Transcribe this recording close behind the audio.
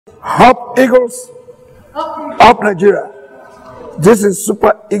Up Eagles, up Nigeria. This is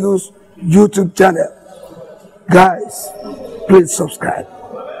Super Eagles YouTube channel. Guys, please subscribe.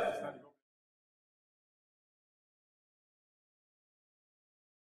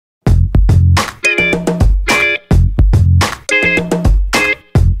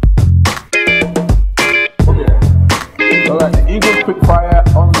 Alright, the Eagles quick fire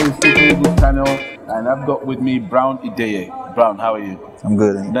on the Super Eagles channel, and I've got with me Brown Ideye. Brown, how are you? I'm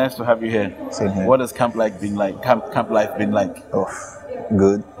good. Nice to have you here. Same here. What has camp life been like? Camp life been like? Oh,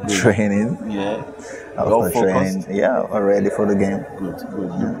 good. Training. Yeah. All training. Yeah, all ready for the game. Good.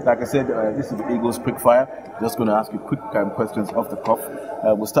 Like I said, this is the Eagles quick fire. Just going to ask you quick questions off the cuff.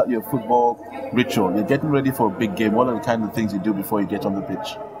 We'll start your football ritual. You're getting ready for a big game. What are the kind of things you do before you get on the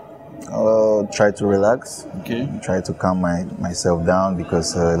pitch? Try to relax. Okay. Try to calm myself down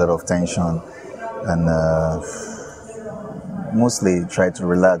because a lot of tension, and mostly try to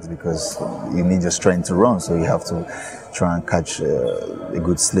relax because you need your strength to run. So you have to try and catch a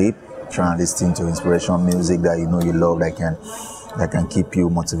good sleep. Try and listen to inspirational music that you know you love that can keep you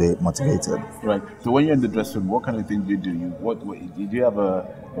motivated. Right. So when you're in the dressing room, what kind of things do you do? Do you have a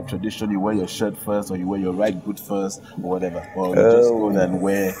tradition? You wear your shirt first, or you wear your right boot first, or whatever, or you just go and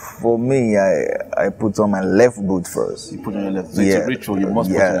wear? For me, I put on my left boot first. You put on your left. So it's a ritual. You must.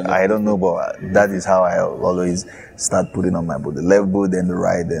 Put on your left I don't know, but that is how I always start putting on my boot. The left boot, then the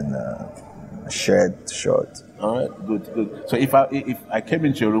right, then shirt, short. All right. Good. So if I came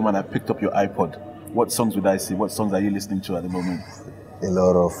into your room and I picked up your iPod, what songs would I see? What songs are you listening to at the moment? A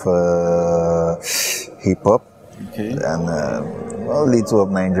lot of hip hop. Okay. And a little of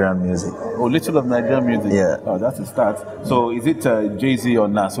Nigerian music. Oh, little of Nigerian music. Yeah. Oh, that's a start. So is it Jay-Z or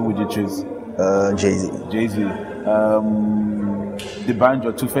Nas? Who would you choose? Jay-Z. Jay-Z. The band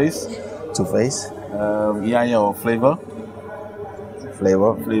or Two-Face? Two-Face. Ideye or Flavor?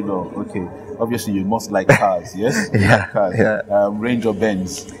 Flavor. Okay. Obviously, you must like cars, yes? Yeah. Cars. Yeah. Range or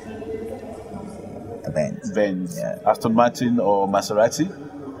Benz? Benz. Yeah. Aston Martin or Maserati?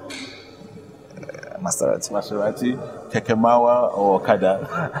 Maserati. Kekemawa or Okada?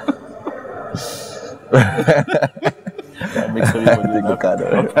 That makes everybody Okada.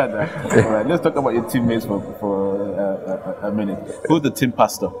 All right, let's talk about your teammates for a minute. Who's the team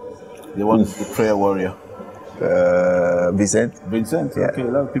pastor? The one, the prayer warrior? Vincent. Yeah. Okay, a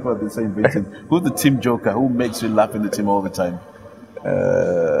lot of people have been saying Vincent. Who's the team joker? Who makes you laugh in the team all the time?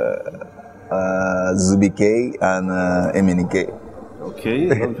 Zubike and Emenike. Okay,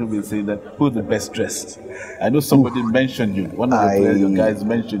 a lot of people have been saying that. Who's the best dressed? I know somebody mentioned you. One of the your guys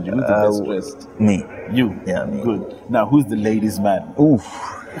mentioned you. Who's the best dressed? Me. You? Yeah, me. Good. Now, who's the ladies' man? Oof.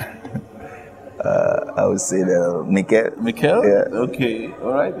 I would say the Mikel. Yeah. Okay,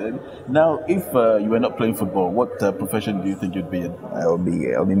 all right then. Now, if you were not playing football, what profession do you think you'd be in? I'll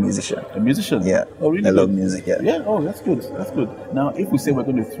be a musician. A musician? Yeah. Oh, really? I love music. Yeah. Yeah. Oh, that's good. Now, if we say we're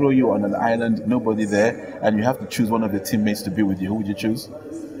going to throw you on an island, nobody there, and you have to choose one of your teammates to be with you, who would you choose?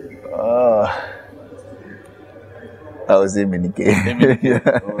 I would say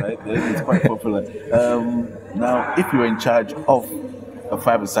Emenike. All right, then it's quite popular. Now, if you were in charge of a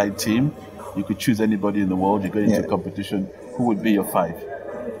five-a-side team, you could choose anybody in the world. You go into competition. Who would be your five?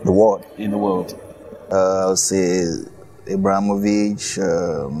 The world. In the world. I'll say Ibrahimovic,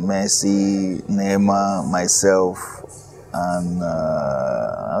 Messi, Neymar, myself, and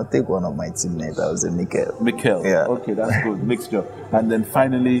I'll take one of my teammates. I was a Mikel. Yeah. Okay, that's good. Mixture. And then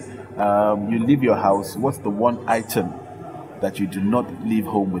finally, you leave your house. What's the one item that you do not leave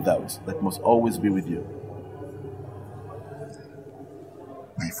home without? That must always be with you?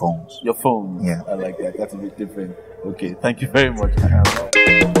 My phones. Your phone. Yeah. I like that. That's a bit different. Okay. Thank you very much.